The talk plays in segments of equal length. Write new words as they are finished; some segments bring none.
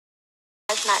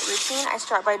Christmas night routine. I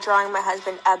start by drawing my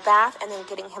husband a bath and then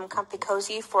getting him comfy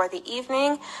cozy for the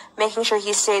evening, making sure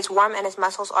he stays warm and his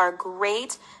muscles are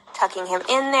great, tucking him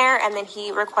in there. And then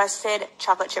he requested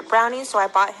chocolate chip brownies, so I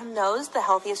bought him those, the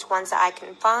healthiest ones that I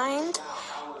can find.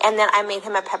 And then I made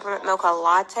him a peppermint mocha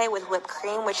latte with whipped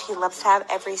cream, which he loves to have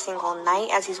every single night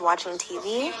as he's watching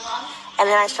TV. And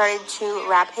then I started to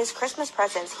wrap his Christmas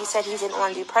presents. He said he didn't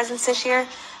want to do presents this year,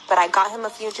 but I got him a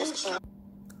few just in.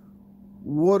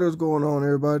 What is going on,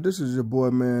 everybody? This is your boy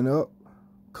Man Up,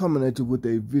 coming at you with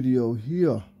a video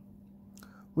here.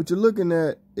 What you're looking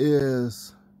at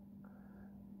is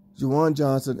Juwan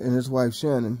Johnson and his wife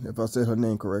Chanen, if I said her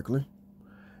name correctly.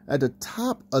 At the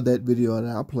top of that video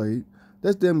that I played,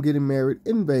 that's them getting married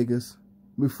in Vegas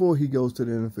before he goes to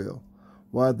the NFL,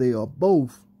 while they are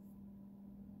both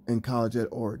in college at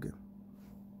Oregon.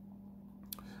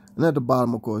 And at the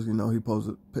bottom, of course, you know, he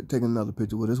posted taking another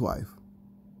picture with his wife.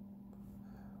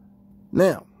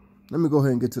 Now, let me go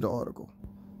ahead and get to the article.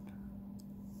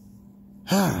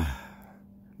 There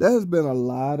has been a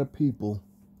lot of people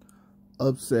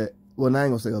upset. Well, I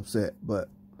ain't gonna say upset, but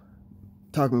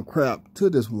talking crap to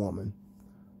this woman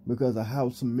because of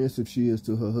how submissive she is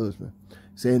to her husband,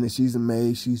 saying that she's a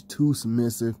maid, she's too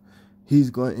submissive.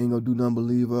 Ain't gonna do nothing but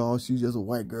leave her. Oh, she's just a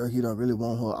white girl. He don't really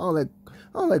want her. All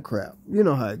that crap. You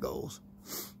know how it goes.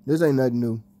 This ain't nothing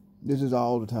new. This is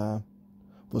all the time.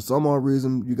 For some odd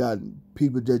reason, you got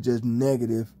people that just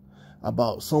negative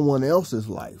about someone else's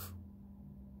life,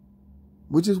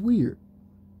 which is weird.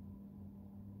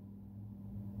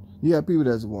 You got people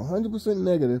that's 100%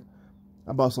 negative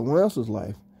about someone else's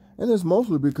life, and it's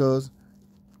mostly because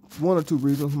one or two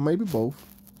reasons, maybe both.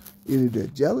 Either they're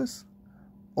jealous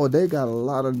or they got a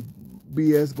lot of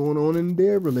BS going on in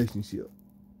their relationship.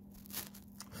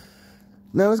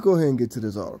 Now let's go ahead and get to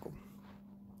this article.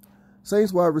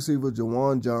 Saints wide receiver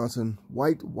Juwan Johnson,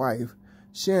 white wife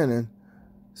Chanen,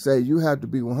 say you have to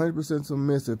be 100%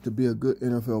 submissive to be a good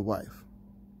NFL wife.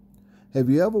 Have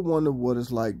you ever wondered what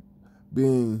it's like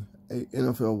being an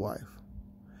NFL wife?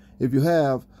 If you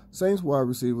have, Saints wide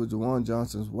receiver Juwan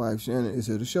Johnson's wife Chanen is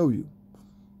here to show you.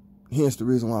 Hence the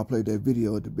reason why I played that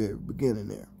video at the very beginning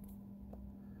there.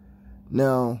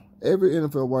 Now, every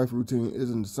NFL wife routine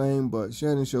isn't the same, but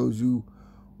Chanen shows you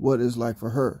what it's like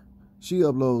for her. She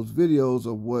uploads videos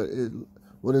of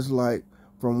what it's like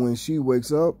from when she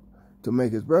wakes up to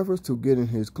make his breakfast, to getting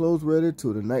his clothes ready,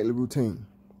 to the nightly routine.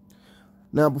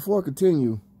 Now, before I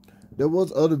continue, there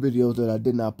was other videos that I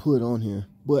did not put on here,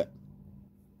 but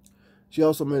she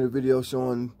also made a video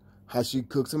showing how she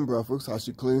cooks him breakfast, how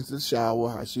she cleans the shower,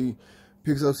 how she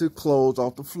picks up his clothes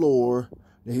off the floor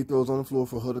that he throws on the floor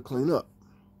for her to clean up.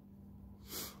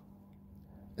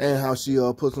 And how she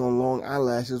puts on long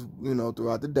eyelashes, you know,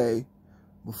 throughout the day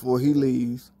before he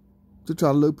leaves to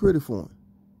try to look pretty for him.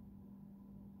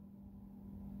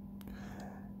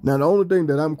 Now, the only thing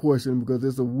that I'm questioning, because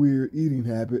it's a weird eating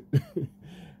habit,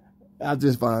 I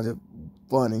just find it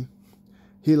funny.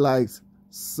 He likes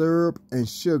syrup and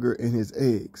sugar in his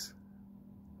eggs.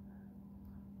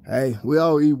 Hey, we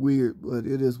all eat weird, but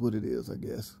it is what it is, I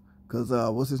guess. Because,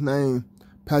 what's his name?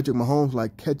 Patrick Mahomes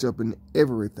like ketchup in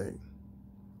everything.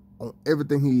 On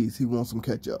everything he eats, he wants some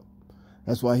ketchup.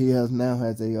 That's why he now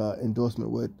has a endorsement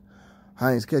with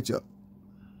Heinz ketchup.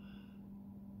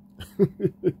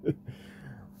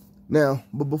 Now,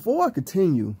 but before I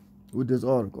continue with this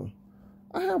article,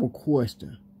 I have a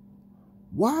question.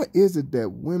 Why is it that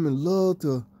women love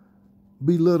to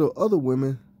belittle other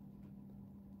women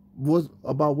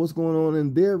about what's going on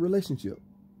in their relationship?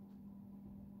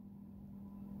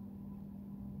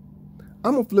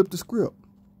 I'm going to flip the script.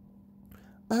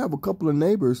 I have a couple of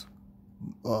neighbors,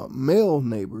 male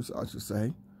neighbors, I should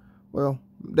say. Well,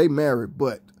 they married,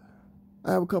 but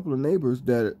I have a couple of neighbors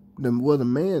where the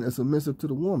man is submissive to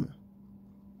the woman.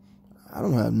 I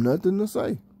don't have nothing to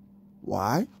say.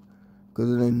 Why?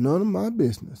 Because it ain't none of my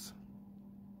business.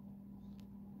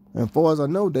 And as far as I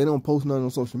know, they don't post nothing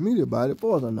on social media about it, as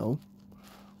far as I know.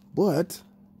 But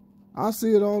I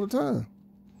see it all the time.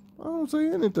 I don't say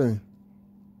anything.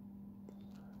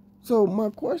 So my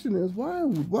question is, why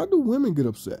do women get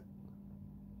upset?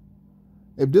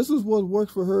 If this is what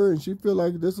works for her and she feel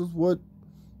like this is what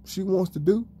she wants to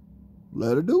do,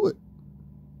 let her do it.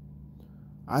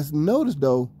 I noticed,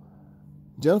 though,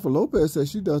 Jennifer Lopez says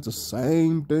she does the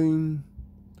same thing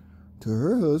to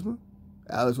her husband,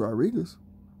 Alex Rodriguez.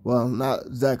 Well, not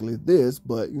exactly this,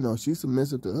 but, you know, she's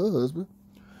submissive to her husband.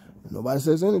 Nobody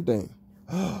says anything.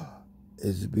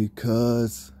 Is it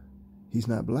because he's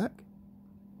not black?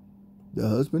 The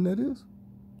husband, that is?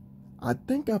 I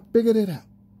think I figured it out.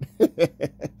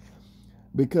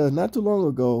 Because not too long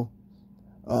ago,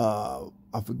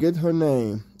 I forget her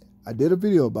name. I did a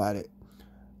video about it.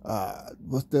 I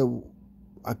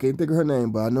can't think of her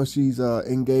name, but I know she's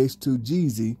engaged to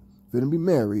Jeezy, gonna be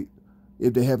married,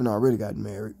 if they haven't already gotten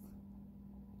married.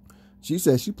 She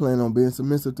said she planned on being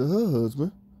submissive to her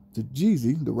husband, to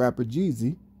Jeezy, the rapper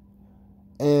Jeezy.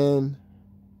 And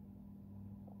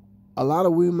a lot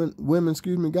of women,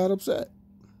 got upset.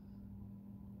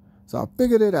 So I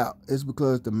figured it out. It's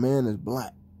because the man is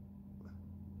black.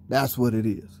 That's what it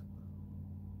is.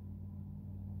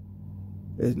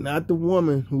 It's not the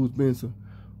woman who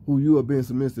you are being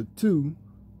submissive to.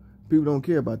 People don't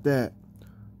care about that.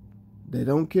 They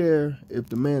don't care if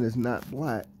the man is not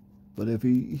black. But if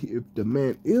the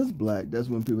man is black, that's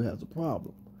when people have a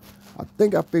problem. I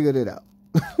think I figured it out.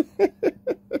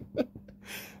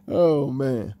 Oh,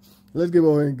 man. Let's go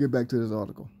ahead and get back to this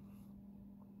article.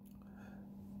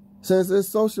 Since it's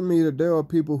social media, there are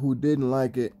people who didn't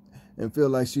like it and feel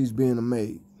like she's being a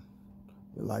maid.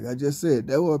 Like I just said,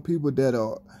 there are people that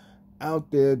are out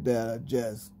there that are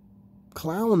just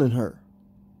clowning her.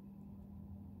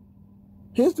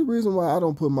 Here's the reason why I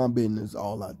don't put my business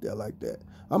all out there like that.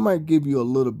 I might give you a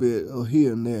little bit of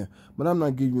here and there, but I'm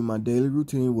not giving you my daily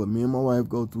routine, what me and my wife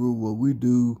go through, what we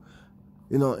do,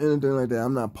 anything like that.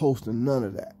 I'm not posting none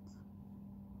of that.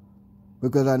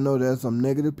 Because I know there's some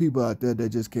negative people out there that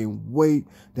just can't wait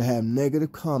to have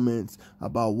negative comments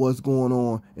about what's going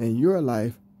on in your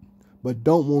life, but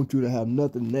don't want you to have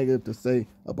nothing negative to say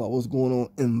about what's going on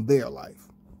in their life.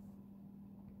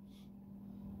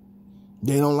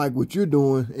 They don't like what you're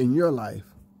doing in your life,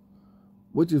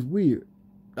 which is weird.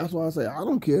 That's why I say, I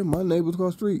don't care. My neighbors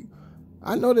across the street,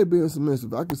 I know they're being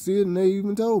submissive. I can see it, and they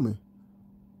even told me.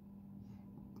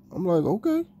 I'm like,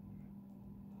 okay.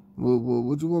 Well,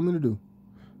 what you want me to do?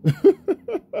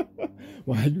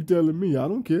 Why are you telling me? I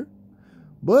don't care.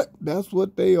 But that's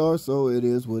what they are, so it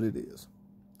is what it is.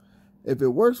 If it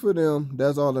works for them,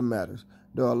 that's all that matters.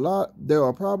 There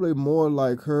are probably more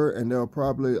like her, and there are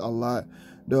probably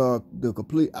there are the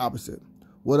complete opposite.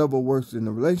 Whatever works in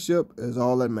the relationship is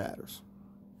all that matters.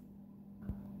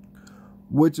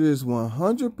 Which is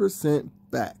 100%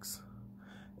 facts.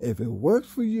 If it works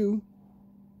for you,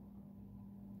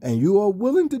 and you are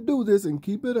willing to do this and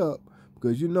keep it up,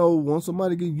 because once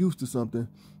somebody gets used to something,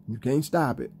 you can't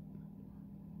stop it.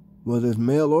 Whether it's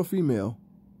male or female,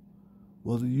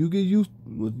 whether you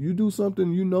do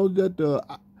something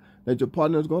that your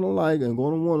partner is going to like and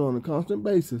going to want on a constant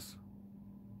basis,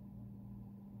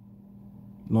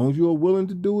 as long as you are willing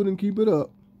to do it and keep it up,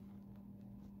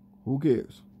 who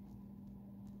cares?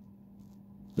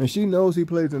 And she knows he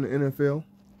plays in the NFL.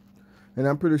 And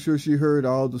I'm pretty sure she heard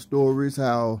all the stories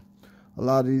how a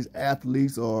lot of these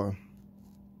athletes are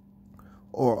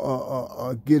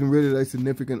getting rid of their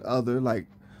significant other, like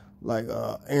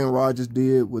Aaron Rodgers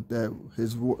did with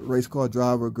his race car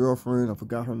driver girlfriend. I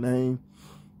forgot her name.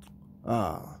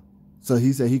 So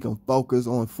he said he can focus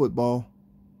on football.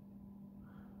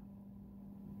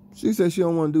 She said she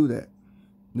don't want to do that.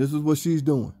 This is what she's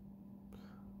doing.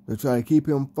 They're trying to keep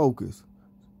him focused.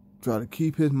 Try to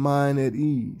keep his mind at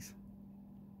ease.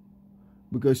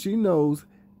 Because she knows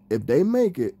if they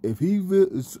make it, if he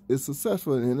is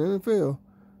successful in the NFL,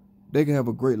 they can have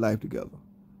a great life together.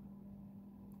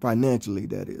 Financially,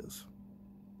 that is.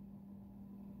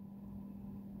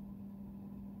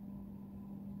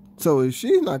 So if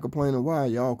she's not complaining, why are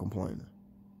y'all complaining?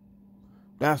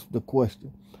 That's the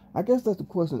question. I guess that's the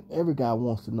question every guy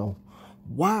wants to know.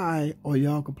 Why are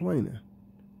y'all complaining?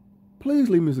 Please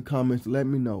leave me some comments to let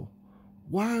me know.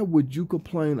 Why would you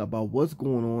complain about what's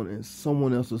going on in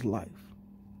someone else's life?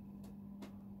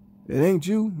 It ain't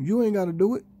you. You ain't got to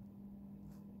do it.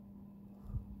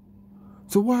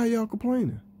 So why are y'all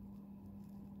complaining?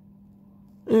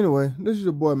 Anyway, this is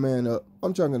your boy Man Up.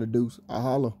 I'm Chanen the Deuce. I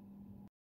holla.